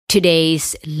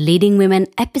Today's Leading Women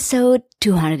episode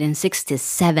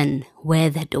 267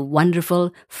 with the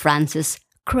wonderful Frances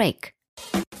Craik.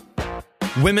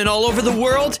 Women all over the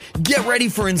world, get ready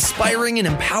for inspiring and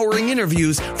empowering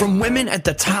interviews from women at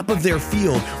the top of their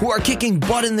field who are kicking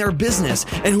butt in their business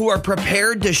and who are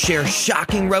prepared to share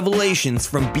shocking revelations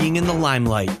from being in the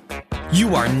limelight.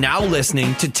 You are now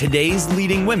listening to Today's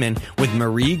Leading Women with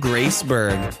Marie Grace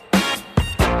Berg.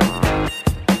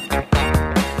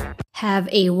 Have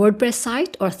a WordPress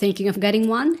site or thinking of getting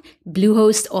one?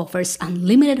 Bluehost offers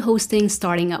unlimited hosting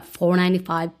starting at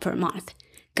 $4.95 per month.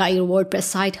 Got your WordPress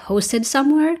site hosted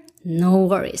somewhere? No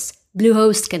worries.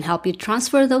 Bluehost can help you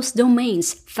transfer those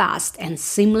domains fast and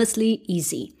seamlessly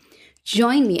easy.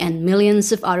 Join me and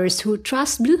millions of others who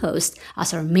trust Bluehost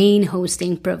as our main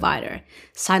hosting provider.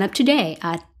 Sign up today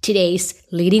at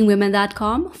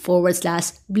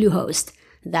todaysleadingwomen.com/Bluehost.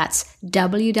 That's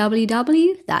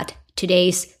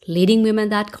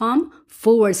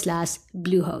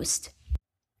www.todaysleadingwomen.com/Bluehost.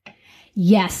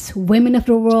 Yes, women of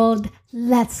the world,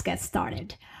 let's get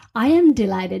started. I am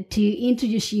delighted to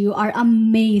introduce you our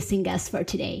amazing guest for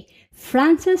today,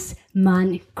 Frances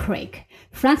Mann Craik.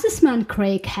 Frances Mann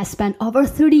Craik has spent over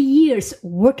 30 years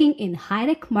working in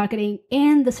high-tech marketing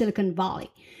in the Silicon Valley.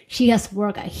 She has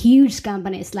worked at huge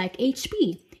companies like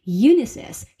HP,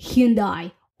 Unisys,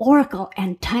 Hyundai, Oracle,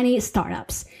 and tiny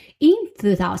startups. In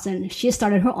 2000, she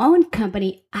started her own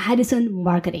company, Addison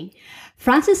Marketing.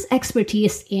 Frances'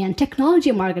 expertise in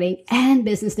technology marketing and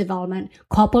business development,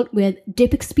 coupled with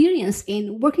deep experience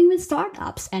in working with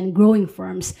startups and growing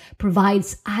firms,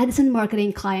 provides Addison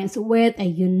Marketing clients with a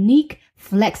unique,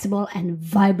 flexible, and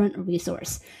vibrant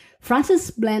resource. Frances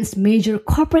blends major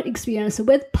corporate experience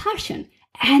with passion,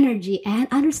 energy, and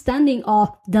understanding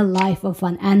of the life of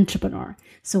an entrepreneur.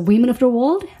 So, women of the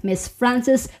world, Miss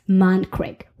Frances Mann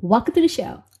Craik, welcome to the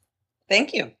show.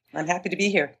 Thank you. I'm happy to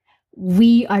be here.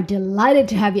 We are delighted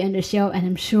to have you on the show, and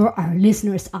I'm sure our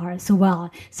listeners are as well.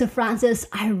 So, Frances,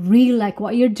 I really like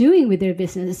what you're doing with your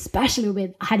business, especially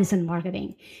with Addison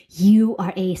Marketing. You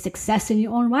are a success in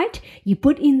your own right. You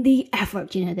put in the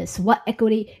effort, the sweat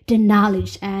equity, the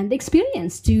knowledge, and the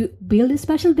experience to build a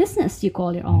special business you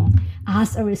call your own.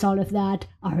 As a result of that,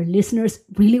 our listeners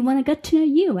really want to get to know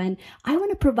you, and I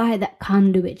want to provide that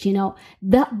conduit,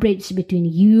 that bridge between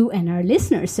you and our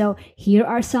listeners. So here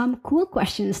are some cool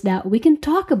questions that we can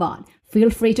talk about. Feel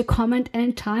free to comment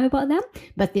anytime about them,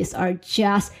 but these are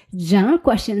just general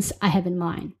questions I have in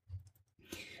mind.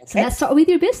 Okay. So let's start with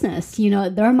your business.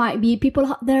 There might be people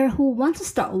out there who want to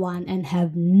start one and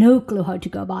have no clue how to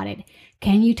go about it.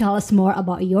 Can you tell us more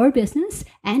about your business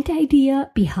and the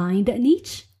idea behind that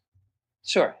niche?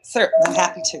 Sure, I'm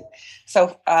happy to.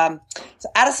 So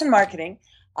Addison Marketing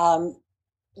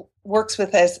works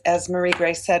with, as Marie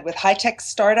Grace said, with high-tech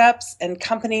startups and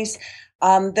companies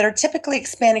that are typically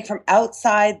expanding from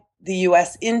outside the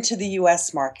U.S. into the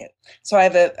U.S. market. So I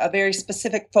have a very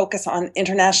specific focus on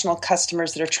international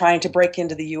customers that are trying to break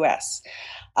into the U.S.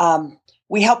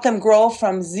 We help them grow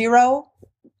from 0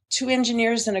 to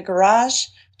engineers in a garage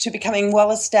to becoming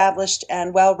well-established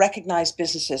and well-recognized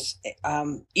businesses,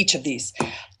 each of these.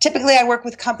 Typically, I work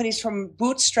with companies from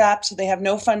bootstrapped, so they have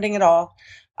no funding at all,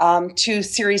 to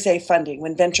Series A funding,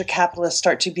 when venture capitalists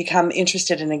start to become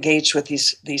interested and engaged with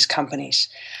these companies.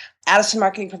 Addison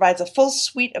Marketing provides a full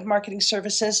suite of marketing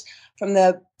services, from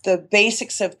the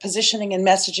basics of positioning and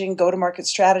messaging, go-to-market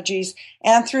strategies,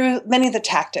 and through many of the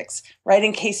tactics,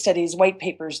 writing case studies, white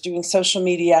papers, doing social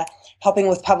media, helping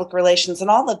with public relations, and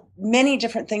all the many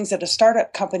different things that a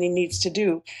startup company needs to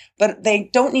do. But they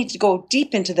don't need to go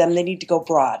deep into them. They need to go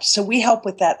broad. So we help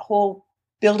with that whole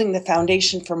building the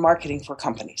foundation for marketing for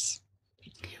companies.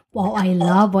 Well, I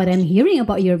love what I'm hearing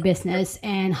about your business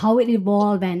and how it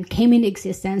evolved and came into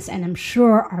existence. And I'm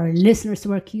sure our listeners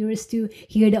were curious to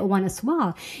hear that one as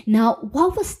well. Now,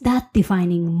 what was that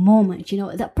defining moment,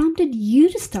 that prompted you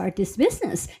to start this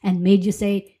business and made you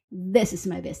say, this is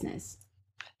my business?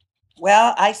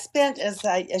 Well, I spent,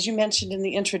 as you mentioned in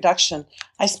the introduction,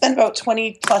 I spent about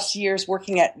 20 plus years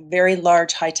working at very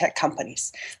large high-tech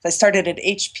companies. I started at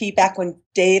HP back when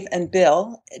Dave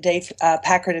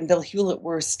Packard and Bill Hewlett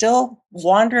were still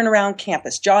wandering around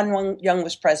campus. John Young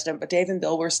was president, but Dave and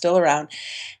Bill were still around,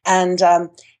 and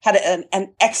had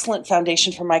an excellent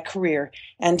foundation for my career,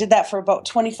 and did that for about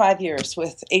 25 years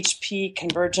with HP,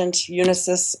 Convergent,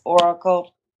 Unisys,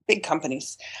 Oracle, big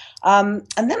companies. And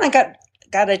then I got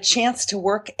a chance to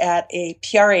work at a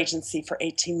PR agency for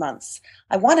 18 months.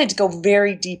 I wanted to go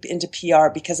very deep into PR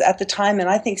because at the time, and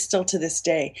I think still to this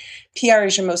day, PR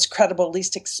is your most credible,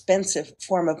 least expensive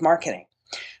form of marketing.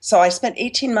 So I spent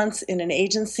 18 months in an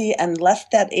agency and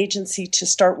left that agency to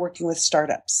start working with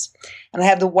startups. And I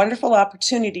had the wonderful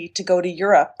opportunity to go to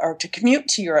Europe, or to commute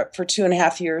to Europe for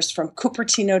 2.5 years, from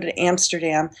Cupertino to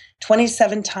Amsterdam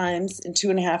 27 times in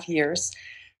 2.5 years,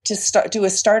 to do a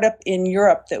startup in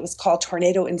Europe that was called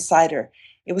Tornado Insider.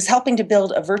 It was helping to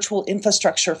build a virtual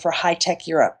infrastructure for high-tech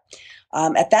Europe.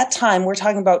 At that time, we're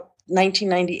talking about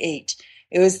 1998.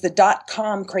 It was the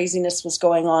dot-com craziness was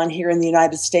going on here in the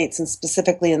United States, and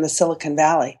specifically in the Silicon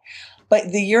Valley.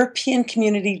 But the European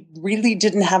community really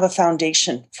didn't have a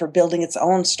foundation for building its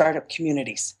own startup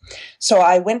communities. So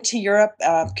I went to Europe,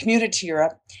 commuted to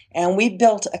Europe, and we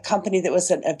built a company that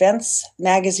was an events,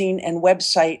 magazine, and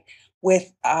website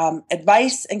with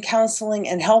advice and counseling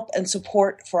and help and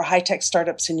support for high-tech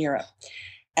startups in Europe.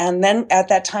 And then at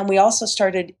that time, we also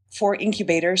started 4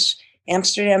 incubators,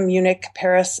 Amsterdam, Munich,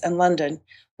 Paris, and London,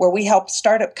 where we helped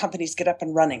startup companies get up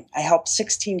and running. I helped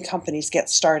 16 companies get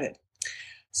started.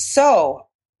 So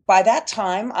by that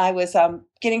time, I was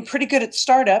getting pretty good at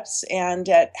startups and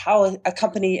at how a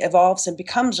company evolves and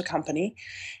becomes a company.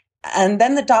 And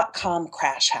then the dot-com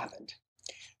crash happened.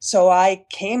 So I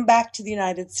came back to the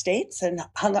United States and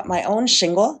hung up my own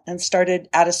shingle and started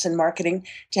Addison Marketing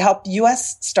to help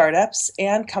U.S. startups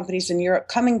and companies in Europe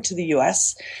coming to the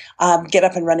U.S. Get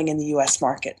up and running in the U.S.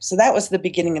 market. So that was the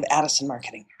beginning of Addison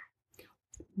Marketing.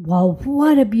 Wow,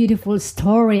 what a beautiful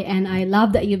story. And I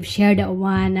love that you've shared that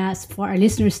one for our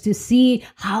listeners to see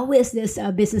how is this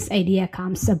business idea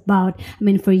comes about. I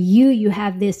mean, for you, you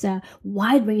have this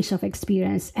wide range of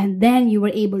experience, and then you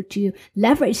were able to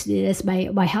leverage this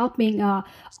by helping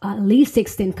at least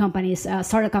 16 companies,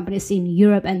 startup companies in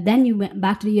Europe. And then you went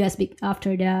back to the US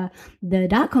after the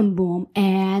dot-com boom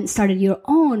and started your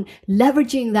own,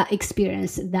 leveraging that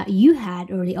experience that you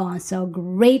had early on. So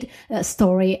great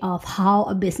story of how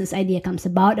a business idea comes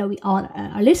about that we all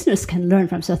our listeners can learn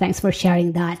from. So thanks for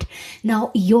sharing that. Now,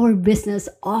 your business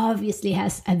obviously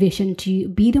has a vision to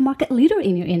be the market leader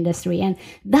in your industry, and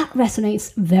that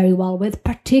resonates very well with a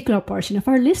particular portion of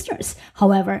our listeners.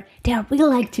 However, they really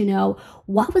like to know,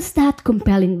 what was that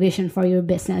compelling vision for your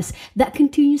business that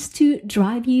continues to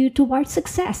drive you towards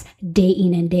success day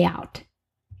in and day out?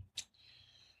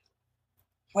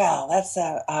 Well, that's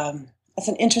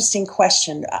an interesting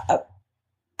question.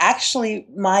 Actually,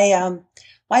 my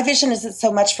vision isn't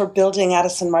so much for building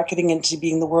Addison Marketing into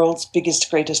being the world's biggest,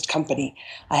 greatest company.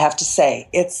 I have to say,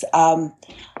 it's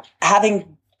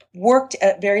having worked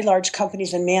at very large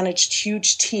companies and managed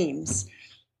huge teams,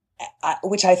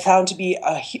 which I found to be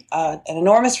an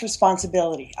enormous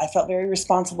responsibility. I felt very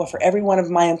responsible for every one of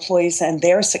my employees and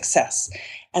their success,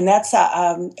 and that's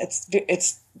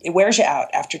it wears you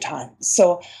out after time.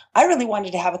 So I really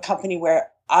wanted to have a company where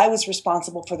I was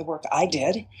responsible for the work I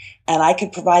did, and I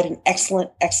could provide an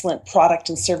excellent product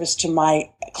and service to my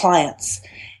clients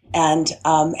and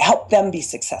help them be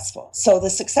successful. So the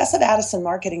success of Addison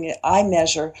Marketing, I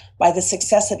measure by the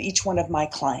success of each one of my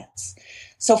clients.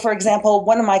 So, for example,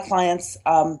 one of my clients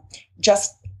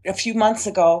just a few months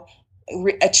ago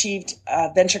achieved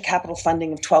venture capital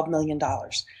funding of $12 million.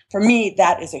 For me,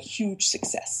 that is a huge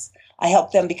success. I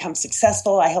helped them become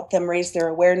successful. I helped them raise their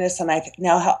awareness, and I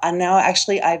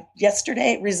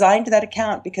yesterday resigned that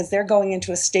account because they're going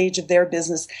into a stage of their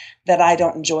business that I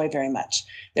don't enjoy very much.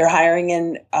 They're hiring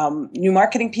in new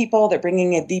marketing people. They're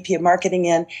bringing a VP of marketing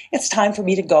in. It's time for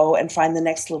me to go and find the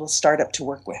next little startup to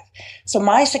work with. So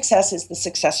my success is the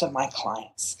success of my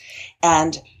clients,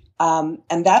 and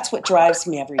that's what drives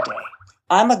me every day.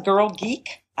 I'm a girl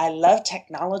geek. I love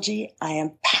technology. I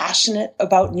am passionate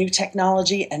about new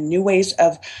technology and new ways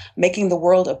of making the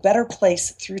world a better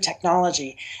place through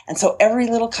technology. And so every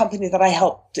little company that I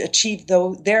help to achieve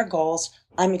their goals,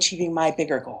 I'm achieving my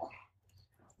bigger goal.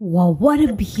 Wow, what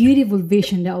a beautiful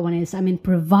vision that one is. I mean,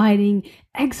 providing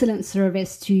excellent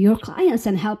service to your clients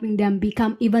and helping them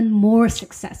become even more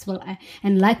successful.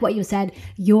 And like what you said,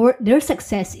 their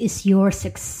success is your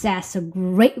success. A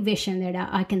great vision there that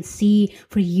I can see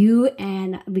for you,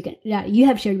 and you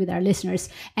have shared with our listeners.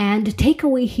 And the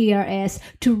takeaway here is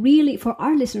to really, for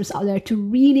our listeners out there, to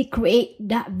really create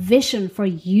that vision for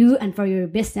you and for your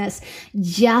business,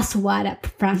 just what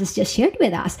Frances just shared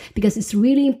with us, because it's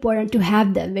really important to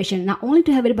have that vision, not only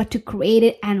to have it, but to create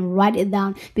it and write it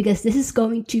down, because this is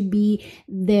going to be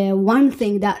the one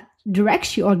thing that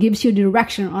directs you or gives you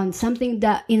direction on something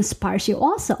that inspires you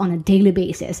also on a daily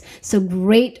basis. So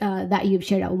great that you've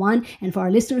shared that one. And for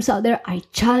our listeners out there, I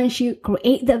challenge you,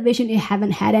 create the vision. You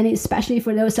haven't had any, especially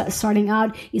for those that are starting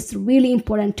out. It's really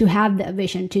important to have the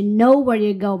vision, to know where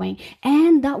you're going.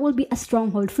 And that will be a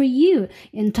stronghold for you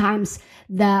in times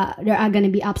that there are going to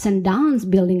be ups and downs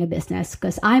building a business.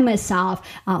 Because I myself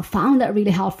found that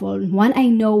really helpful when I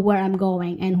know where I'm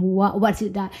going and what's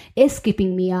it that is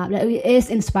keeping me up, that is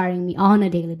inspiring me on a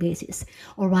daily basis.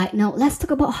 All right, now let's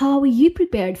talk about how you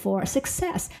prepared for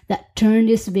success that turned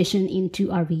this vision into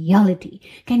a reality.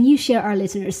 Can you share our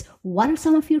listeners what are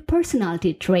some of your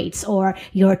personality traits or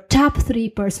your top 3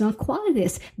 personal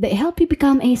qualities that help you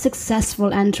become a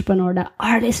successful entrepreneur that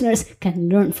our listeners can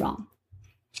learn from?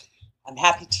 I'm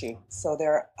happy to. So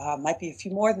there might be a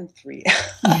few more than 3.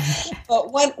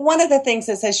 But one of the things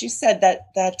is, as you said,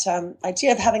 that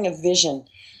idea of having a vision.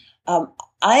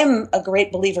 I am a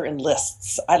great believer in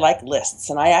lists. I like lists.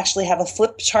 And I actually have a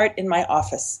flip chart in my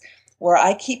office where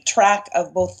I keep track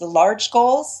of both the large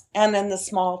goals and then the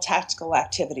small tactical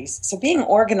activities. So being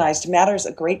organized matters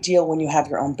a great deal when you have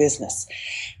your own business.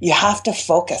 You have to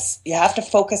focus. You have to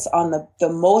focus on the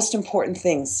most important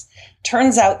things.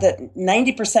 Turns out that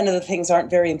 90% of the things aren't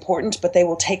very important, but they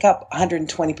will take up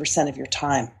 120% of your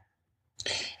time.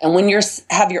 And when you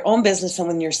have your own business and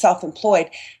when you're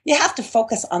self-employed, you have to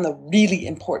focus on the really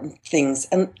important things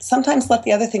and sometimes let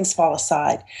the other things fall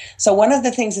aside. So one of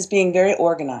the things is being very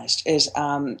organized is,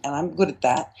 and I'm good at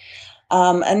that.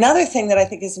 Another thing that I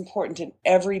think is important in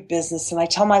every business, and I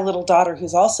tell my little daughter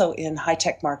who's also in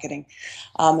high-tech marketing,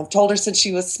 I've told her since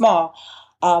she was small,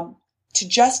 to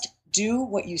just do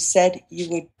what you said you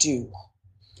would do.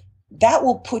 That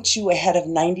will put you ahead of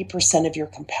 90% of your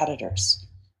competitors.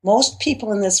 Most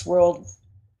people in this world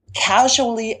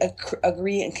casually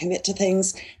agree and commit to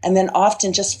things and then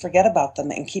often just forget about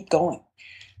them and keep going.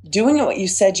 Doing what you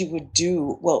said you would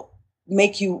do will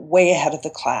make you way ahead of the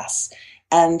class.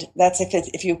 And that's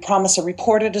if you promise a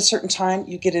report at a certain time,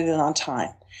 you get it in on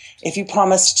time. If you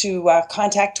promise to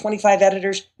contact 25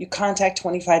 editors, you contact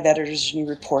 25 editors and you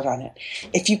report on it.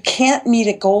 If you can't meet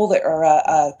a goal or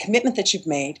a commitment that you've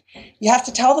made, you have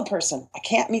to tell the person, I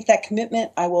can't meet that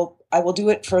commitment. I will do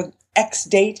it for X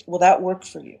date. Will that work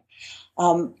for you?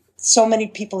 So many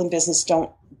people in business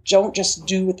don't just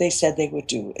do what they said they would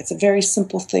do. It's a very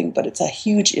simple thing, but it's a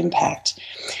huge impact.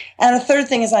 And the third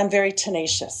thing is I'm very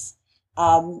tenacious.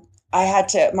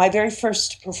 My very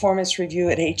first performance review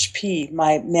at HP,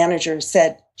 my manager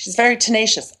said, she's very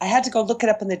tenacious. I had to go look it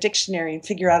up in the dictionary and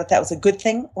figure out if that was a good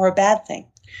thing or a bad thing.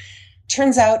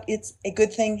 Turns out it's a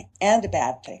good thing and a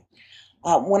bad thing.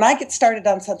 When I get started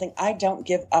on something, I don't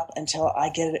give up until I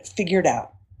get it figured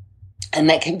out. And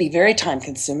that can be very time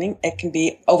consuming. It can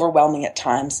be overwhelming at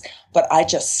times, but I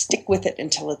just stick with it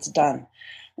until it's done.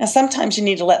 Now, sometimes you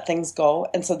need to let things go.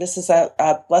 And so this is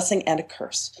a blessing and a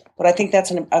curse. But I think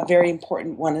that's a very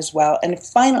important one as well. And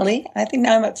finally, I think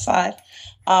now I'm at 5,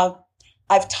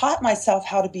 I've taught myself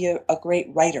how to be a great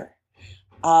writer.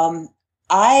 We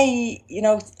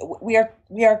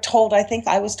are told, I think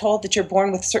I was told that you're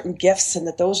born with certain gifts and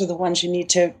that those are the ones you need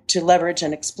to leverage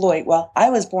and exploit. Well, I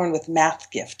was born with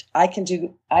math gift. I could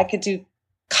do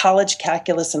college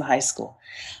calculus in high school.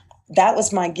 That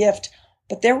was my gift.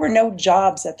 But there were no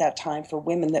jobs at that time for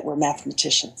women that were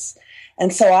mathematicians.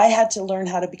 And so I had to learn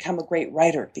how to become a great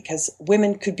writer because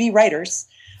women could be writers.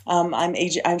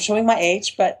 I'm showing my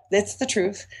age, but it's the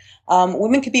truth.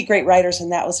 Women could be great writers, and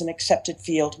that was an accepted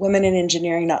field. Women in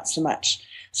engineering, not so much.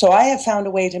 So I have found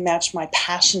a way to match my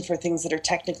passion for things that are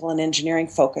technical and engineering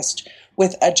focused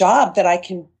with a job that I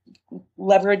can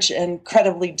leverage and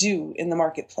credibly do in the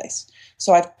marketplace.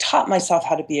 So I've taught myself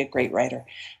how to be a great writer.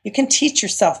 You can teach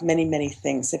yourself many, many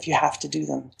things if you have to do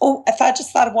them. Oh, I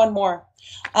just thought of one more,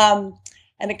 and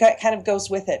it kind of goes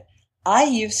with it. I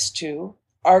used to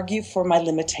argue for my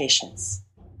limitations.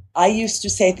 I used to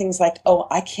say things like, oh,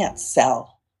 I can't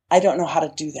sell. I don't know how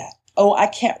to do that. Oh, I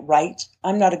can't write.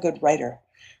 I'm not a good writer.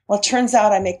 Well, it turns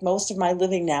out I make most of my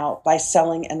living now by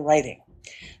selling and writing.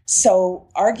 So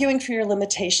arguing for your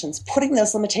limitations, putting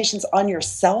those limitations on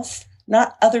yourself,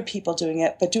 not other people doing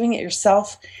it, but doing it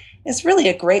yourself, is really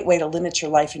a great way to limit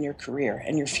your life and your career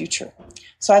and your future.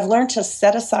 So I've learned to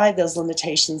set aside those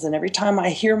limitations, and every time I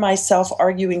hear myself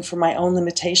arguing for my own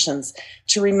limitations,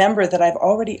 to remember that I've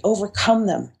already overcome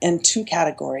them in 2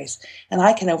 categories, and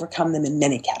I can overcome them in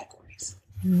many categories.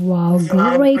 Wow,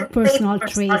 great personal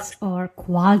traits or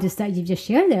qualities that you just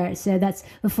shared there. So that's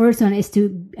the first one is to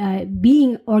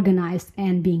being organized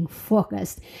and being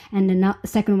focused, and the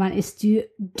second one is to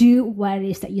do what it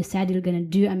is that you said you're gonna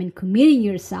do. I mean, committing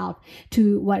yourself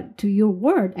to your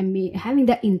word and having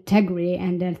that integrity.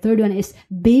 And the third one is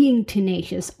being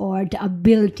tenacious or the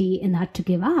ability not to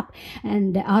give up.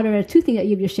 And the other two things that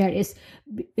you've just shared is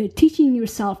teaching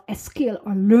yourself a skill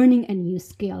or learning a new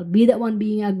skill. Be that one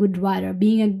being a good writer,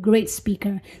 being a great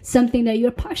speaker, something that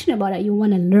you're passionate about that you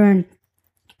want to learn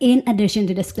in addition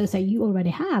to the skills that you already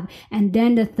have. And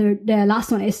then the last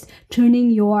one is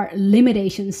turning your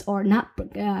limitations, or not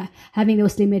having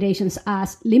those limitations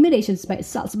as limitations by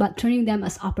itself, but turning them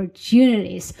as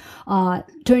opportunities,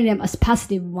 turning them as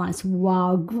positive ones.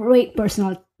 Wow, great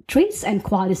personal traits and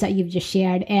qualities that you've just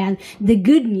shared. And the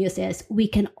good news is we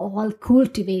can all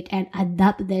cultivate and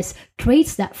adapt these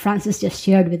traits that Frances just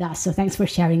shared with us. So thanks for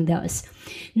sharing those.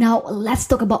 Now let's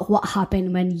talk about what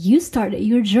happened when you started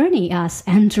your journey as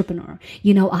entrepreneur.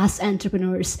 You know, as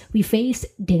entrepreneurs, we face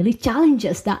daily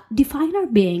challenges that define our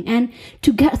being, and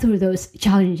to get through those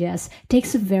challenges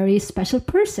takes a very special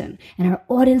person, and our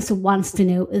audience wants to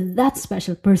know that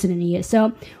special person in you.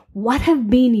 So what have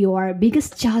been your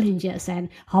biggest challenges, and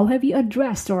how have you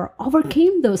addressed or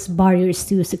overcame those barriers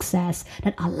to success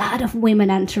that a lot of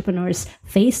women entrepreneurs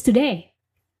face today?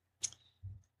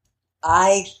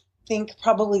 I think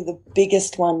probably the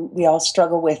biggest one we all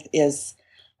struggle with is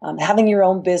having your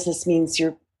own business means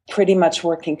you're pretty much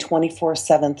working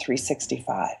 24/7,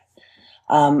 365.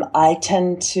 I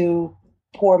tend to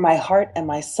pour my heart and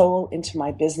my soul into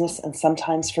my business and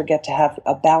sometimes forget to have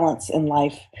a balance in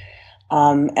life.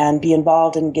 And be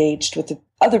involved, engaged with the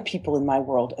other people in my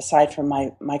world, aside from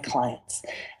my clients.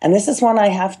 And this is one I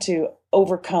have to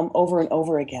overcome over and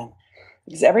over again.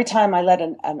 Because every time I let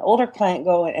an older client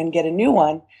go and get a new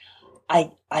one,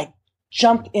 I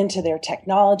jump into their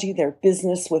technology, their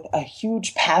business with a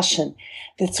huge passion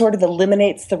that sort of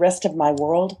eliminates the rest of my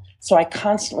world. So I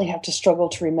constantly have to struggle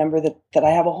to remember that I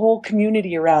have a whole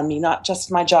community around me, not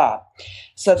just my job.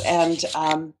 So, and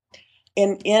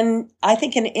I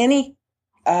think in any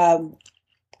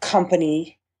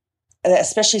company,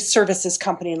 especially services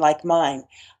company like mine,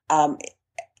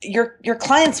 your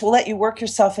clients will let you work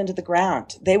yourself into the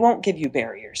ground. They won't give you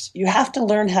barriers. You have to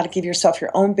learn how to give yourself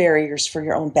your own barriers for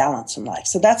your own balance in life.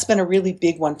 So that's been a really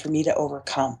big one for me to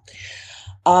overcome.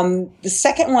 The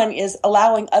second one is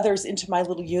allowing others into my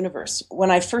little universe. When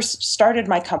I first started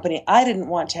my company, I didn't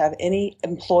want to have any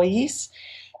employees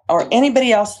or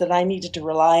anybody else that I needed to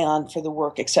rely on for the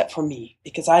work except for me,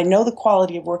 because I know the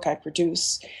quality of work I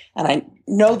produce, and I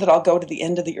know that I'll go to the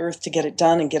end of the earth to get it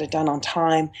done and get it done on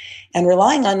time. And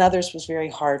relying on others was very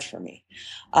hard for me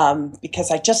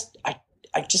because I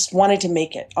just wanted to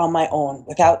make it on my own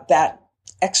without that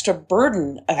extra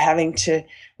burden of having to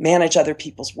manage other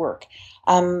people's work.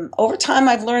 Over time,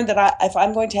 I've learned that if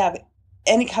I'm going to have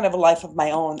any kind of a life of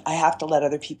my own, I have to let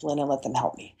other people in and let them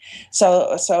help me.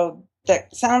 So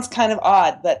that sounds kind of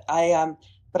odd, but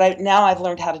now I've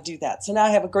learned how to do that. So now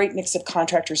I have a great mix of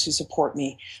contractors who support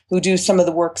me, who do some of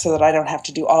the work so that I don't have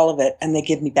to do all of it, and they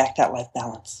give me back that life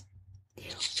balance.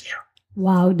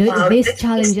 Wow, these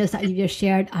challenges that you just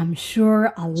shared, I'm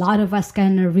sure a lot of us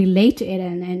can relate to it,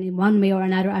 and in one way or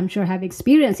another, I'm sure have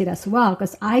experienced it as well,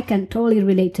 because I can totally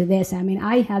relate to this. I mean,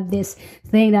 I have this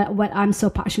thing that what I'm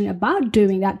so passionate about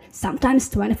doing, that sometimes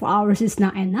 24 hours is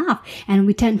not enough, and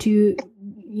we tend to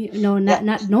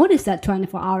not notice that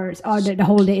 24 hours or the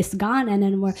whole day is gone, and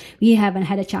then we haven't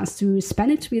had a chance to spend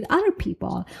it with other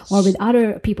people or with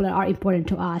other people that are important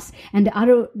to us. And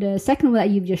the second one that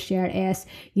you've just shared is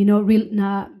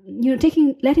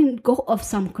letting go of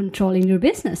some control in your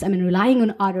business. I mean, relying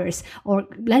on others or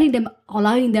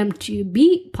allowing them to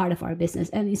be part of our business.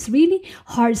 And it's really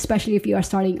hard, especially if you are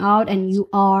starting out and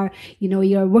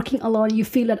you're working alone. You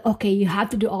feel that, okay, you have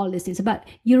to do all these things. But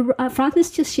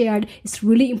Frances just shared, it's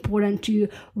really important to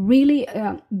really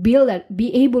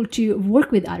be able to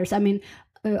work with others. I mean,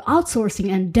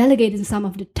 outsourcing and delegating some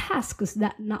of the tasks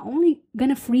that not only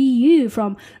gonna free you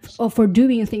for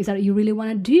doing things that you really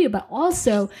want to do, but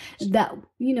also that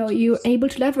you're able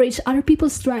to leverage other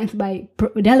people's strength by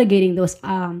delegating those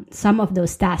some of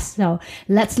those tasks. So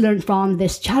let's learn from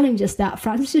these challenges that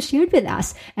Frances shared with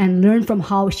us and learn from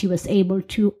how she was able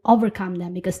to overcome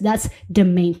them, because that's the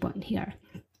main point here.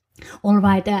 All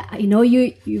right,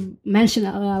 you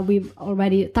mentioned we've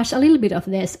already touched a little bit of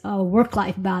this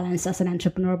work-life balance as an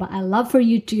entrepreneur, but I'd love for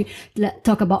you to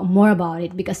talk more about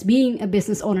it, because being a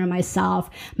business owner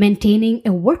myself, maintaining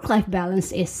a work-life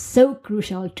balance is so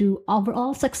crucial to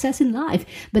overall success in life.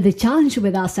 But the challenge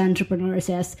with us entrepreneurs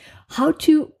is, how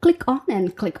to click on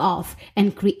and click off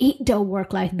and create the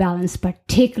work-life balance,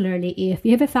 particularly if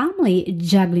you have a family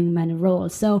juggling many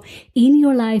roles. So in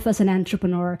your life as an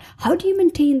entrepreneur, how do you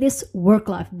maintain this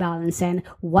work-life balance, and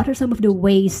what are some of the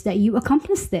ways that you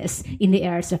accomplish this in the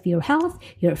areas of your health,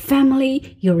 your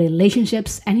family, your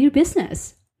relationships, and your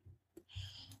business?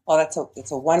 Well,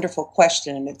 it's a wonderful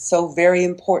question, and it's so very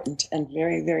important and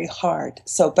very, very hard.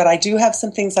 So, but I do have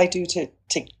some things I do to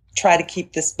try to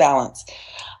keep this balance.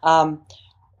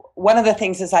 One of the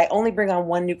things is I only bring on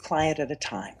one new client at a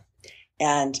time.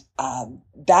 And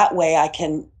that way I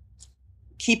can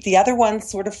keep the other ones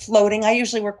sort of floating. I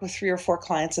usually work with 3 or 4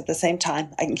 clients at the same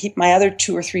time. I can keep my other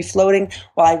 2 or 3 floating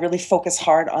while I really focus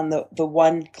hard on the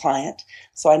one client.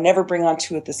 So I never bring on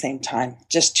 2 at the same time.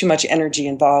 Just too much energy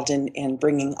involved in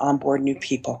bringing on board new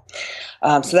people.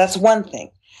 So that's one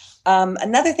thing.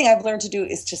 Another thing I've learned to do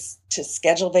is to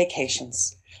schedule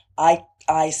vacations.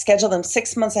 I schedule them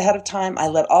 6 months ahead of time. I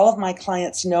let all of my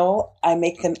clients know. I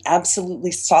make them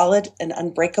absolutely solid and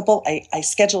unbreakable. I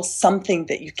schedule something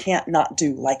that you can't not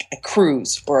do, like a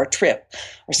cruise or a trip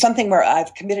or something where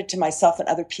I've committed to myself and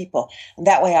other people. And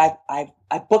that way I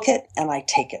book it and I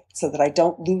take it so that I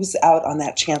don't lose out on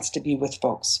that chance to be with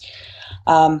folks.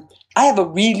 I have a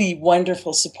really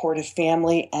wonderful, supportive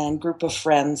family and group of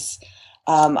friends.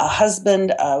 A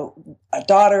husband, a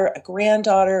daughter, a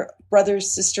granddaughter,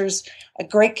 brothers, sisters, a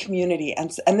great community.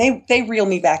 And they reel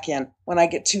me back in when I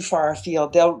get too far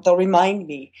afield. They'll remind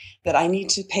me that I need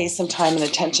to pay some time and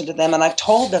attention to them. And I've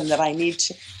told them that I need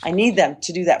them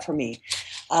to do that for me.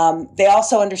 They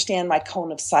also understand my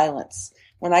cone of silence.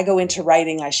 When I go into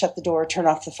writing, I shut the door, turn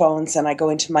off the phones, and I go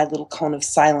into my little cone of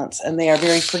silence. And they are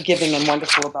very forgiving and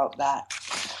wonderful about that.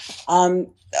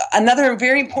 Another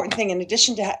very important thing, in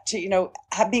addition to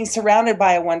being surrounded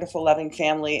by a wonderful, loving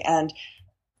family and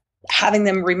having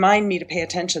them remind me to pay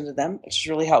attention to them, which is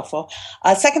really helpful.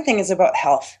 Second thing is about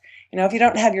health. If you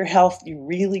don't have your health,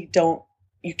 you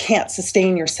can't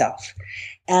sustain yourself.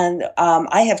 And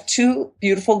I have 2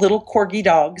 beautiful little corgi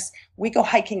dogs. We go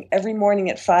hiking every morning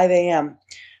at 5 a.m.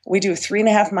 We do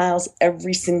 3.5 miles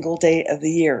every single day of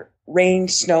the year. Rain,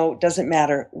 snow, doesn't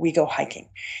matter. We go hiking.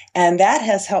 And that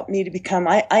has helped me to become,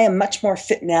 I am much more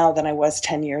fit now than I was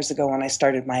 10 years ago when I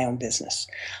started my own business.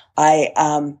 I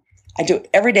do it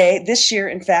every day. This year,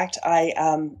 in fact,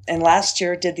 and last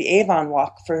year did the Avon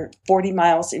walk for 40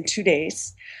 miles in 2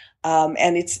 days.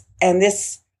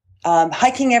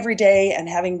 Hiking every day and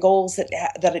having goals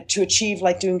that to achieve,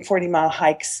 like doing 40-mile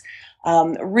hikes,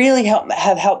 really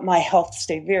have helped my health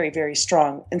stay very, very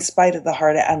strong in spite of the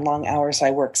hard and long hours I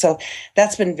work. So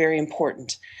that's been very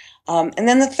important. And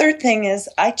then the third thing is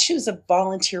I choose a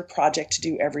volunteer project to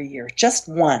do every year, just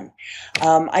one.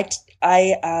 Because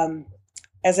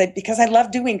I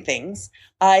love doing things,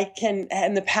 I can,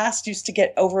 in the past, used to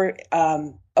get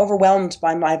overwhelmed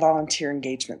by my volunteer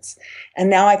engagements. And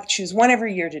now I choose one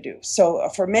every year to do. So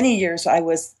for many years, I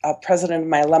was president of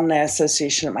my alumni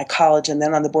association at my college and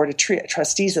then on the board of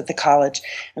trustees at the college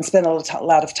and spent a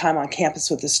lot of time on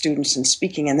campus with the students and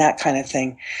speaking and that kind of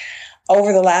thing.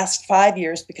 Over the last 5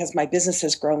 years, because my business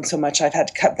has grown so much, I've had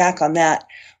to cut back on that.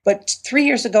 But 3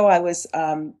 years ago, I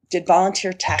did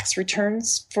volunteer tax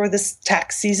returns for this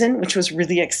tax season, which was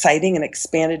really exciting and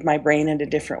expanded my brain in a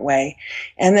different way.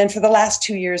 And then for the last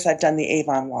 2 years, I've done the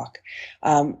Avon Walk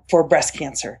for breast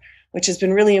cancer, which has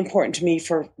been really important to me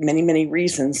for many, many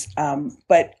reasons,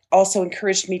 but also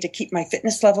encouraged me to keep my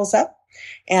fitness levels up.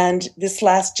 And this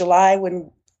last July,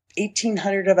 when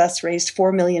 1,800 of us raised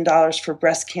 $4 million for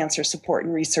breast cancer support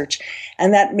and research.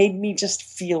 And that made me just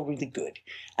feel really good.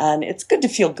 And it's good to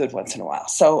feel good once in a while.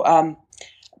 So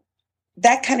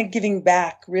that kind of giving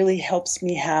back really helps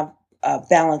me have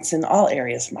balance in all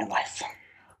areas of my life.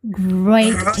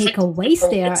 Great takeaways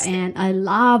there. And I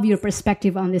love your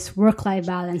perspective on this work-life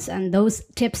balance, and those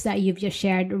tips that you've just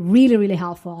shared, really, really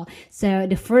helpful. So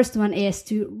the first one is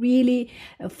to really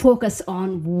focus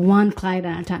on one client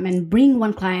at a time and bring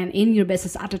one client in your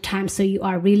business at a time. So you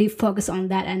are really focused on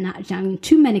that and not juggling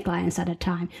too many clients at a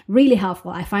time. Really helpful.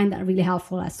 I find that really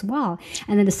helpful as well.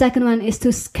 And then the second one is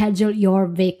to schedule your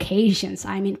vacations.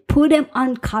 Put them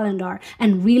on calendar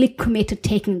and really commit to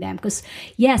taking them, because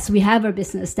yes, we have our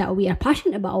business that we are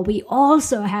passionate about. We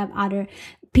also have other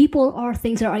people or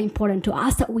things that are important to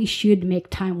us that we should make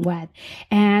time with.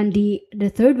 And the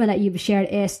third one that you've shared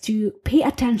is to pay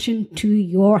attention to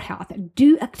your health.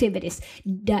 Do activities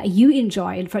that you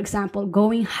enjoy. For example,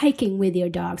 going hiking with your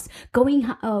dogs,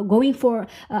 going for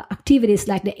activities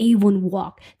like the Avon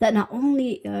Walk that not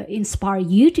only inspire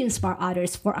you to inspire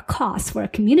others for a cause, for a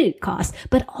community cause,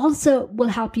 but also will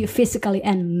help you physically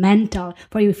and mental,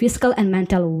 for your physical and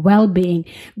mental well-being.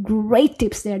 Great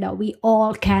tips there that we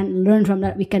all can learn from,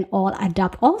 that we can all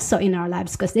adapt also in our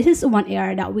lives, because this is one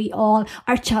area that we all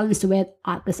are challenged with,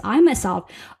 because I myself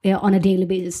on a daily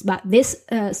basis. But this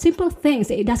simple things,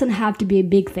 it doesn't have to be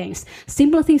big things,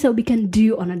 simple things that we can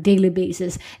do on a daily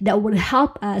basis that will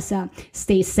help us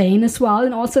stay sane as well,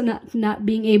 and also not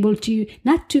being able to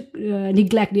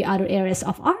neglect the other areas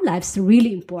of our lives.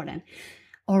 Really important.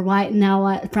 All right,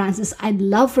 now, Francis, I'd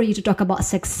love for you to talk about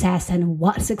success and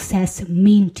what success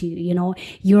means to you. You know,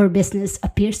 your business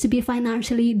appears to be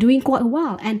financially doing quite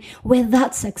well, and with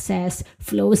that success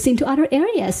flows into other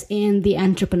areas in the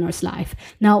entrepreneur's life.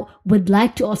 Now, would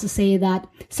like to also say that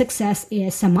success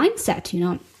is a mindset. You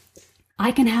know,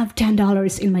 I can have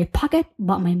 $10 in my pocket,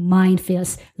 but my mind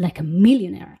feels like a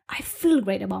millionaire. I feel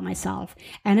great about myself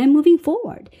and I'm moving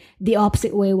forward. The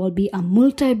opposite way will be a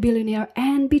multi-billionaire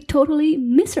and be totally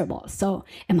miserable. So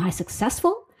am I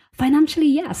successful? Financially,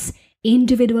 yes.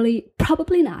 Individually,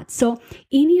 probably not. So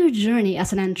in your journey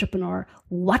as an entrepreneur,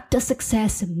 what does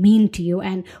success mean to you,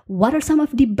 and what are some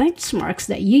of the benchmarks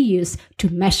that you use to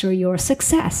measure your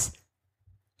success?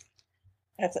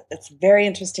 It's a very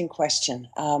interesting question.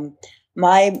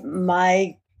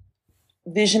 My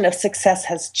vision of success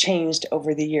has changed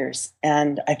over the years.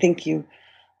 And I think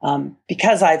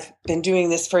because I've been doing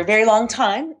this for a very long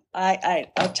time,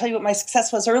 I'll tell you what my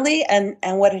success was early and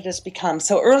what it has become.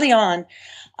 So early on,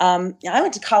 I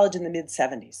went to college in the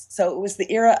mid-'70s. So it was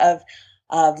the era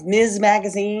of Ms.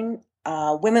 Magazine.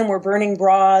 Women were burning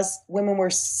bras. Women were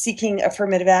seeking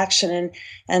affirmative action.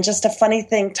 And just a funny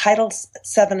thing, Title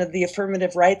VII of the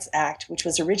Affirmative Rights Act, which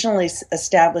was originally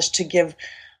established to give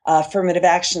affirmative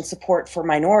action support for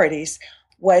minorities,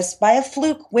 was by a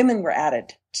fluke, women were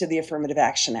added to the Affirmative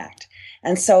Action Act.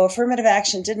 And so affirmative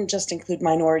action didn't just include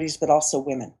minorities, but also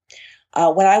women.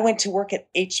 When I went to work at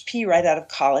HP right out of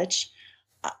college,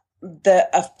 the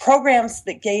programs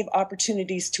that gave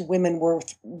opportunities to women were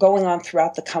going on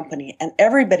throughout the company, and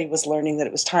everybody was learning that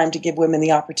it was time to give women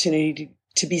the opportunity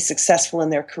to be successful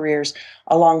in their careers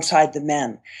alongside the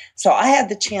men. So I had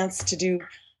the chance to do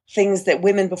things that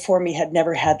women before me had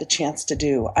never had the chance to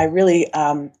do. I really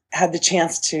had the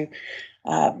chance to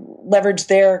leverage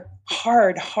their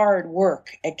hard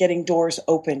work at getting doors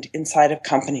opened inside of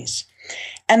companies.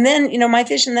 And then, my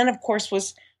vision then, of course,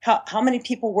 was how many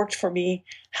people worked for me,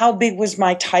 how big was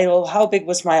my title, how big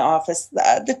was my office,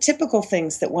 the typical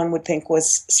things that one would think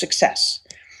was success.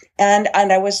 And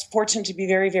I was fortunate to be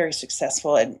very, very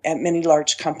successful at many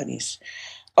large companies.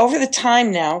 Over the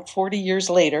time now, 40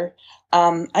 years later,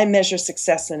 I measure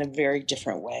success in a very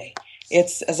different way.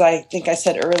 It's, as I think I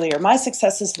said earlier, my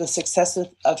success is the success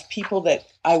of people that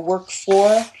I work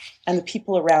for and the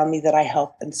people around me that I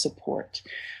help and support.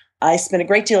 I spend a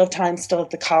great deal of time still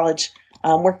at the college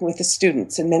working with the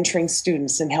students and mentoring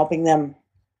students and helping them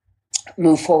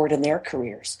move forward in their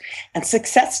careers. And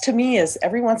success to me is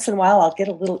every once in a while I'll get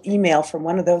a little email from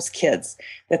one of those kids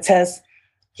that says,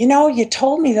 you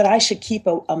told me that I should keep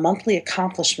a monthly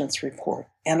accomplishments report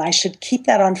and I should keep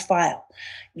that on file.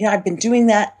 I've been doing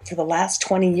that for the last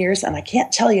 20 years and I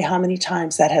can't tell you how many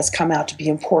times that has come out to be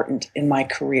important in my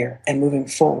career and moving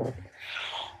forward.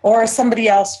 Or somebody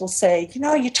else will say,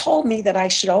 you told me that I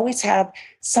should always have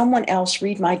someone else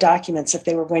read my documents if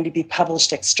they were going to be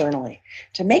published externally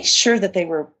to make sure that they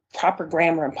were proper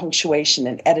grammar and punctuation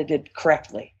and edited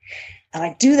correctly. And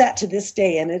I do that to this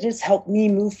day, and it has helped me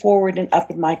move forward and up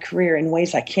in my career in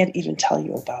ways I can't even tell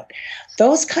you about.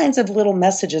 Those kinds of little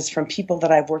messages from people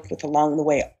that I've worked with along the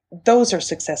way, those are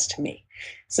success to me.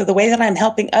 So the way that I'm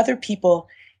helping other people's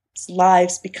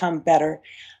lives become better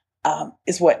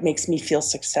is what makes me feel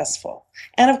successful.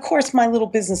 And of course, my little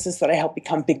businesses that I help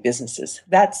become big businesses.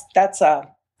 That's a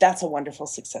wonderful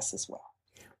success as well.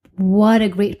 What a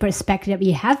great perspective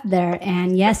you have there.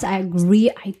 And yes, I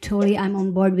agree. I'm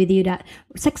on board with you that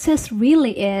success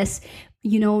really is,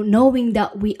 knowing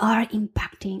that we are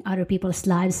impacting other people's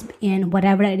lives in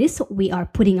whatever it is we are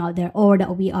putting out there or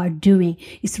that we are doing.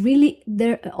 It's really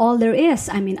all there is.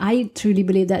 I truly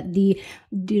believe that the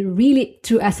really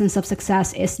true essence of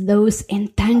success is those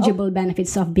intangible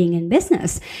benefits of being in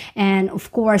business. And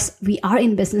of course, we are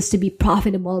in business to be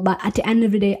profitable, but at the end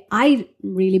of the day, I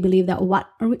really believe that what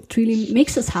truly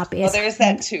makes us happy is... Well, there's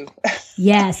that too.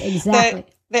 Yes, exactly.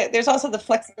 there's also the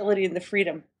flexibility and the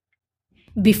freedom.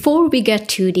 Before we get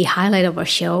to the highlight of our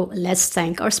show, let's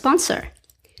thank our sponsor.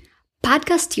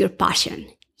 Podcast Your Passion.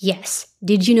 Yes,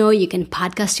 did you know you can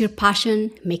podcast your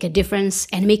passion, make a difference,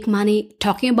 and make money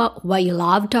talking about what you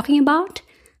love talking about?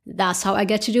 That's how I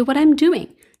get to do what I'm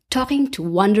doing, talking to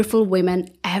wonderful women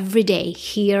every day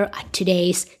here at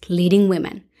today's Leading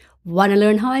Women. Want to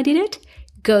learn how I did it?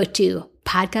 Go to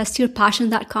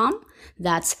podcastyourpassion.com.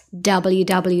 That's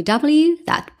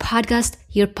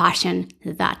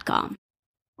www.podcastyourpassion.com.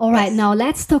 All right, now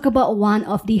let's talk about one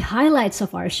of the highlights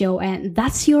of our show, and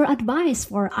that's your advice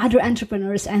for other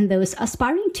entrepreneurs and those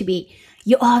aspiring to be.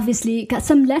 You obviously got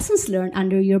some lessons learned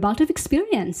under your belt of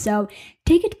experience, so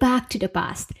take it back to the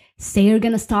past. Say you're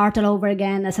going to start all over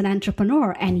again as an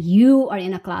entrepreneur, and you are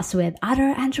in a class with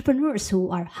other entrepreneurs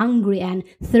who are hungry and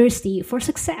thirsty for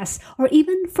success, or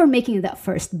even for making that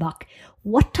first buck.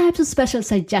 What types of special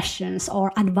suggestions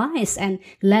or advice and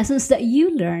lessons that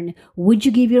you learn would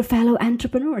you give your fellow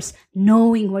entrepreneurs,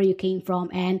 knowing where you came from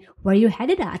and where you're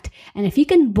headed at? And if you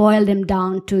can boil them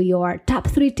down to your top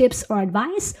 3 tips or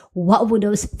advice, what would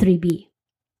those 3 be?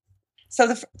 So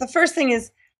the first thing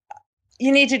is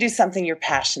you need to do something you're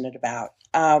passionate about.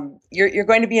 You're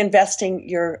going to be investing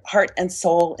your heart and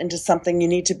soul into something. You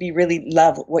need to be really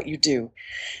love what you do.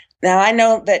 Now, I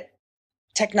know that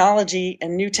technology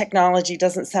and new technology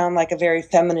doesn't sound like a very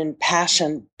feminine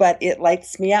passion, but it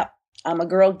lights me up. I'm a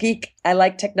girl geek. I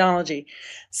like technology.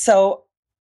 So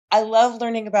I love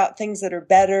learning about things that are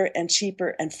better and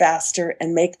cheaper and faster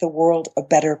and make the world a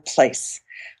better place.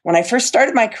 When I first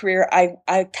started my career, I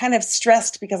kind of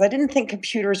stressed because I didn't think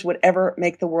computers would ever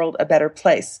make the world a better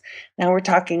place. Now we're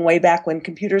talking way back when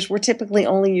computers were typically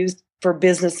only used for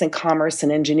business and commerce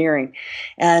and engineering.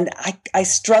 And I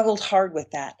struggled hard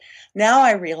with that. Now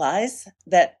I realize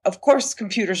that, of course,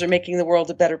 computers are making the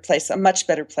world a better place, a much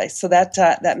better place. So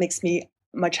that makes me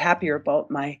much happier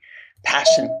about my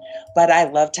passion. But I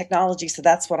love technology, so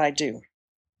that's what I do.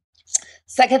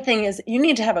 Second thing is you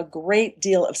need to have a great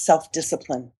deal of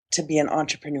self-discipline to be an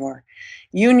entrepreneur.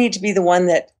 You need to be the one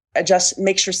that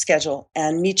makes your schedule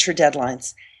and meets your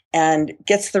deadlines and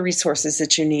gets the resources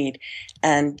that you need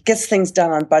and gets things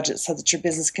done on budget so that your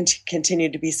business can continue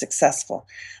to be successful.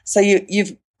 So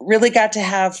you've really got to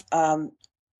have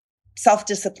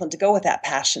self-discipline to go with that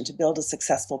passion to build a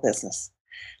successful business.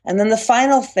 And then the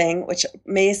final thing, which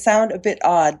may sound a bit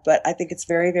odd, but I think it's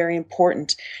very, very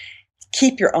important,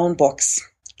 keep your own books.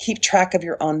 Keep track of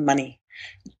your own money.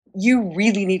 You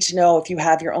really need to know, if you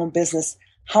have your own business,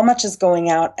 how much is going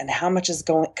out and how much is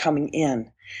coming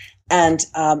in. And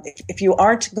if you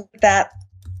aren't good at that,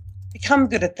 become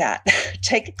good at that.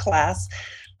 Take a class,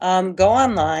 go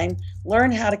online,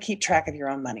 learn how to keep track of your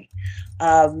own money.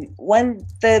 When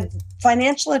the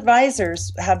financial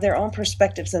advisors have their own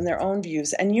perspectives and their own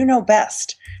views, and you know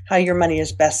best how your money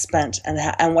is best spent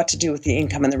and what to do with the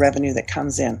income and the revenue that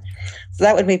comes in. So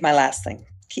that would be my last thing.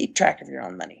 Keep track of your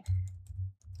own money.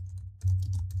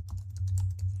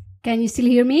 Can you still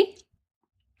hear me?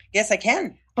 Yes, I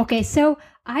can. Okay, so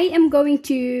I am going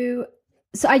to...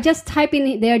 So I just type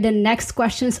in there the next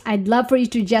questions. I'd love for you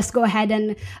to just go ahead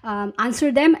and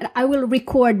answer them. And I will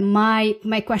record my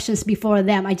questions before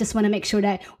them. I just want to make sure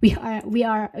that we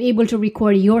are able to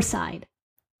record your side.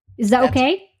 Is that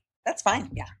okay? That's fine.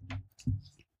 Yeah.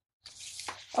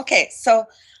 Okay. So,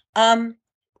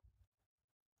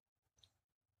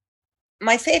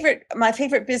 my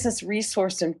favorite business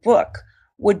resource and book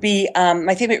would be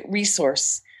my favorite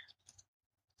resource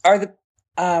are the.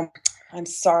 I'm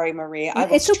sorry, Marie.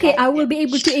 It's okay. I will be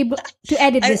able to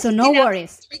edit this, so no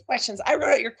worries. 3 questions. I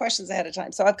wrote out your questions ahead of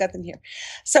time, so I've got them here.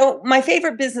 So my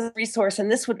favorite business resource,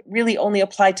 and this would really only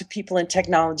apply to people in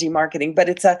technology marketing, but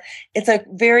it's a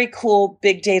very cool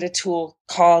big data tool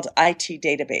called IT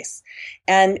Database.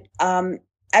 And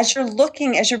as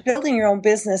you're building your own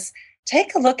business,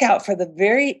 take a look out for the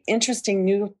very interesting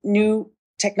new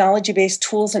technology-based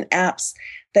tools and apps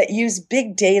that use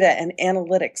big data and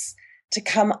analytics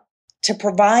to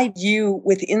provide you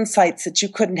with insights that you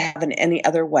couldn't have in any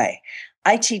other way.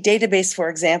 IT Database, for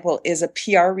example, is a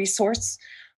PR resource,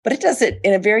 but it does it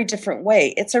in a very different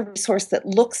way. It's a resource that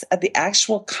looks at the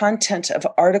actual content of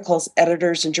articles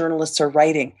editors and journalists are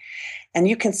writing. And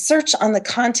you can search on the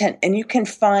content and you can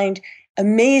find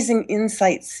amazing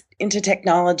insights into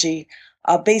technology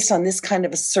based on this kind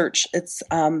of a search. It's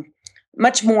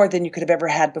much more than you could have ever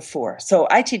had before. So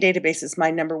IT Database is my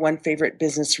number one favorite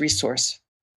business resource.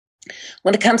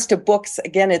 When it comes to books,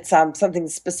 again, it's something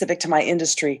specific to my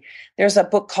industry. There's a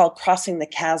book called Crossing the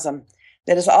Chasm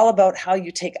that is all about how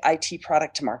you take IT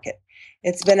product to market.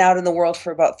 It's been out in the world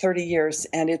for about 30 years,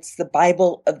 and it's the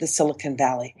Bible of the Silicon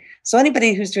Valley. So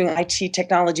anybody who's doing IT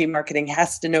technology marketing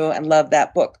has to know and love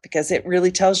that book, because it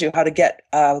really tells you how to get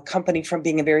a company from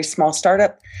being a very small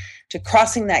startup to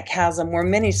crossing that chasm where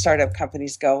many startup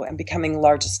companies go and becoming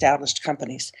large established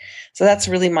companies. So that's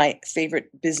really my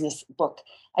favorite business book.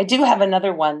 I do have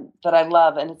another one that I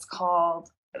love, and it's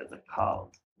called, what is it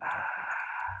called?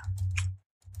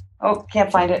 Oh,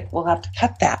 can't find it. We'll have to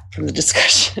cut that from the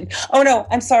discussion. Oh, no,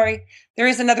 I'm sorry. There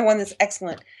is another one that's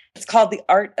excellent. It's called The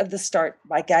Art of the Start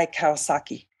by Guy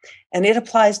Kawasaki. And it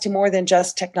applies to more than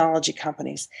just technology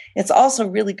companies. It's also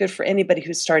really good for anybody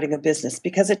who's starting a business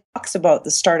because it talks about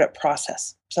the startup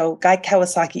process. So Guy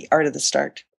Kawasaki, Art of the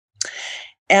Start.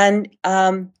 And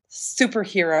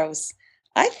superheroes.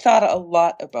 I thought a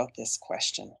lot about this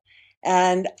question.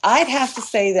 And I'd have to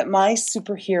say that my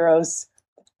superheroes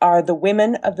are the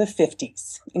women of the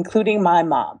 50s, including my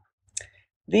mom.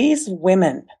 These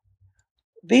women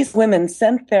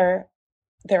sent their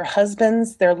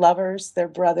husbands, their lovers, their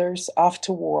brothers off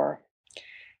to war.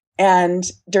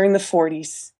 And during the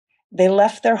 40s, they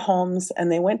left their homes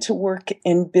and they went to work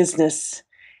in business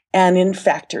and in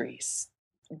factories,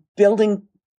 building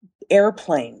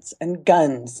airplanes and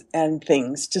guns and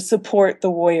things to support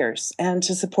the warriors and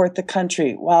to support the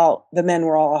country while the men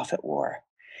were all off at war.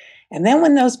 And then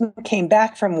when those men came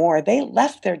back from war, they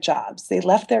left their jobs. They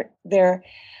left their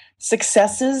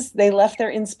successes. They left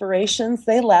their inspirations.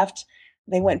 They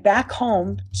went back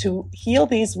home to heal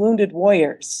these wounded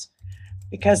warriors,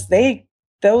 because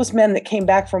those men that came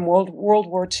back from World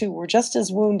War II were just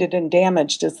as wounded and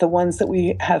damaged as the ones that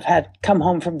we have had come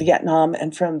home from Vietnam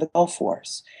and from the Gulf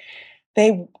Wars.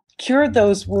 They cured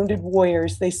those wounded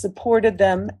warriors. They supported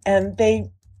them, and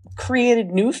they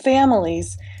created new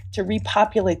families to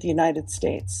repopulate the United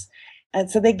States. And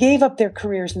so they gave up their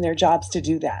careers and their jobs to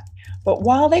do that. But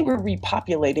while they were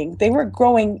repopulating, they were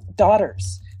growing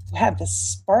daughters who had the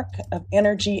spark of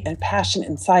energy and passion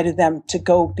inside of them to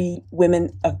go be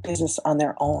women of business on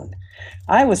their own.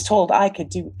 I was told I could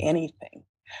do anything.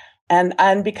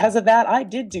 And because of that, I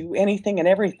did do anything and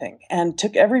everything and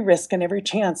took every risk and every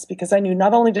chance, because I knew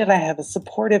not only did I have a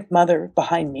supportive mother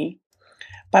behind me,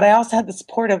 but I also had the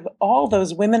support of all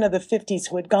those women of the 50s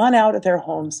who had gone out of their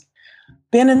homes,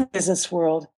 been in the business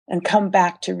world, and come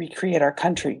back to recreate our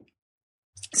country.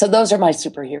 So those are my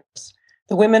superheroes.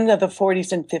 The women of the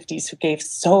 40s and 50s who gave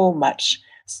so much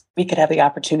so we could have the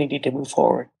opportunity to move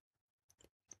forward.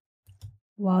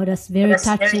 Wow, that's very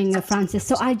touching, Frances.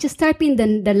 So I just type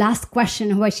in the last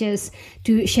question, which is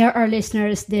to share our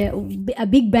listeners a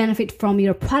big benefit from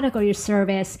your product or your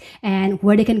service, and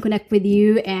where they can connect with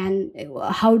you, and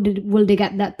how will they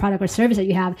get that product or service that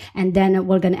you have, and then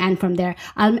we're going to end from there.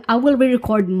 I will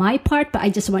re-record my part, but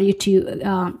I just want you to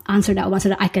answer that one so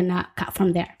that I can cut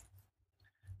from there.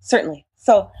 Certainly.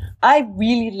 So I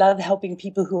really love helping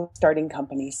people who are starting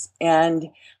companies and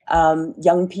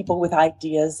young people with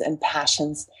ideas and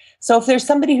passions. So if there's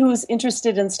somebody who's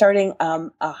interested in starting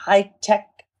a high-tech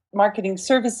marketing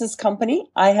services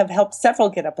company, I have helped several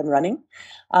get up and running.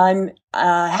 I'm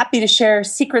happy to share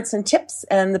secrets and tips,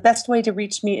 and the best way to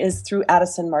reach me is through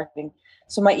Addison Marketing.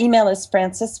 So my email is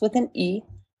Frances with an E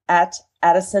at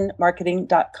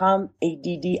addisonmarketing.com,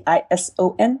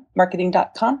 ADDISON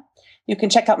marketing.com. You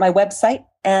can check out my website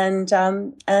and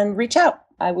reach out.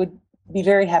 I would be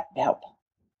very happy to help.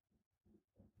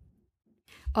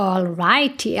 All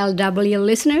right, TLW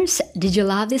listeners, did you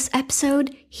love this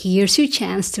episode? Here's your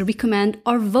chance to recommend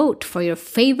or vote for your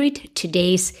favorite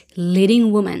Today's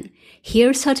Leading Woman.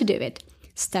 Here's how to do it.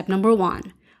 Step number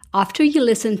 1. After you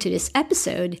listen to this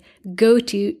episode, go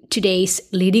to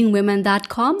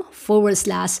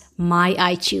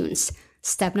todaysleadingwomen.com/my-iTunes.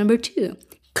 Step number 2.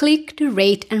 Click the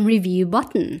rate and review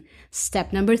button.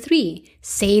 Step number 3,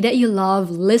 say that you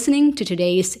love listening to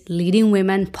Today's Leading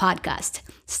Women podcast.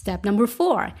 Step number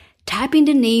 4, type in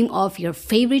the name of your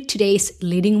favorite Today's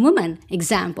Leading Woman.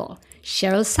 Example,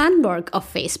 Sheryl Sandberg of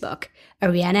Facebook,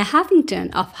 Arianna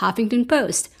Huffington of Huffington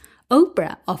Post,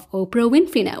 Oprah of Oprah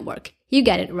Winfrey Network. You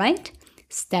get it, right?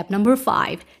 Step number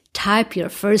 5, type your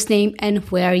first name and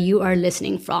where you are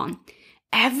listening from.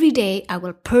 Every day, I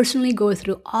will personally go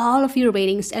through all of your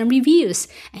ratings and reviews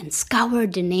and scour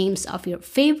the names of your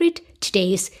favorite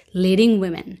Today's Leading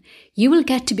Women. You will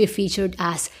get to be featured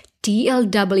as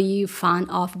TLW Fan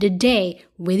of the Day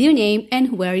with your name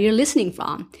and where you're listening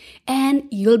from. And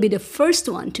you'll be the first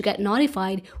one to get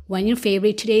notified when your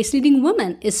favorite Today's Leading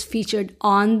Woman is featured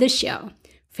on the show.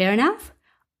 Fair enough?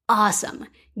 Awesome.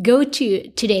 go to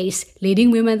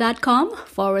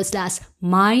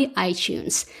todaysleadingwomen.com/my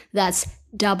iTunes. That's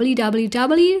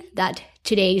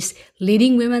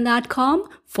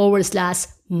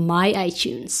www.todaysleadingwomen.com/my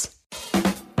iTunes.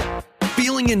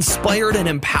 Feeling inspired and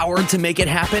empowered to make it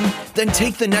happen? Then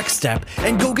take the next step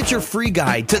and go get your free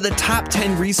guide to the top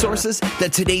 10 resources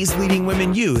that today's leading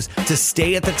women use to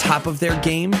stay at the top of their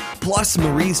game, plus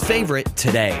Marie's favorite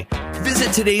today. Visit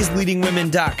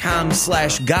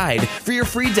todaysleadingwomen.com/guide for your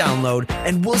free download,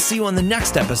 and we'll see you on the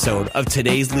next episode of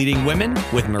Today's Leading Women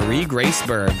with Marie Grace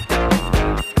Berg.